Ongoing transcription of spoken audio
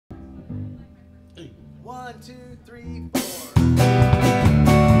1, 2, 3, 4.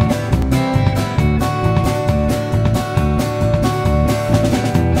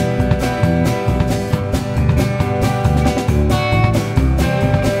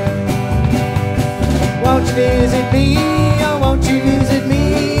 Won't you visit me? Oh, won't you visit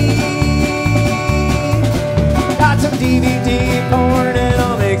me? Got some DVD porn and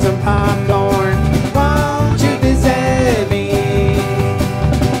I'll make some popcorn. Won't you visit me?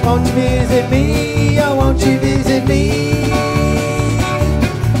 Won't you visit me? Oh, won't you visit me?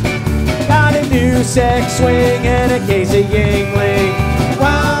 Got a new sex swing and a case of Yingling.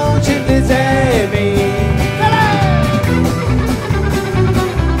 Won't you visit me?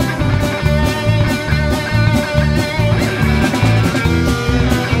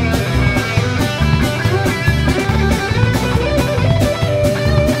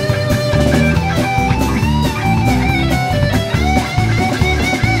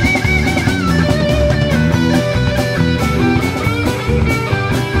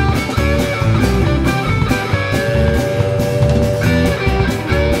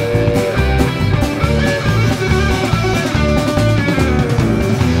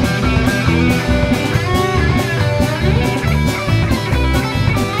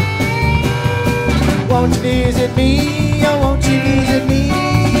 Won't you visit me? Oh, won't you visit me?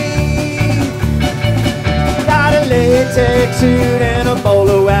 Got a latex suit and a bowl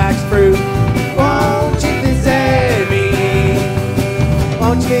of wax fruit. Won't you visit me?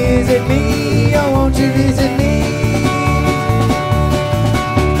 Won't you visit me? Oh, won't you visit me?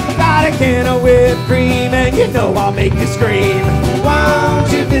 Got a can of whipped cream and you know I'll make you scream.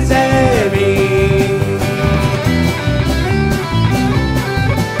 Won't you visit me?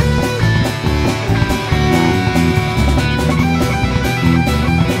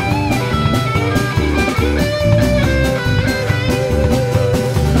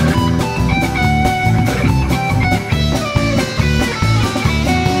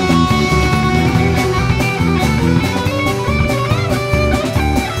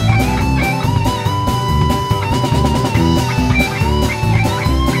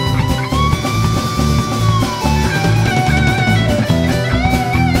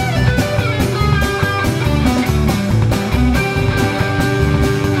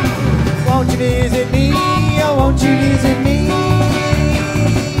 Won't you visit me? Oh, won't you visit me?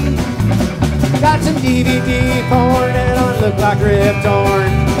 Got some DVD porn and I look like Rip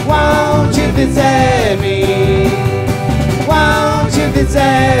Torn. Won't you visit me? Won't you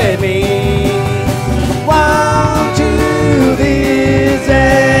visit me? Won't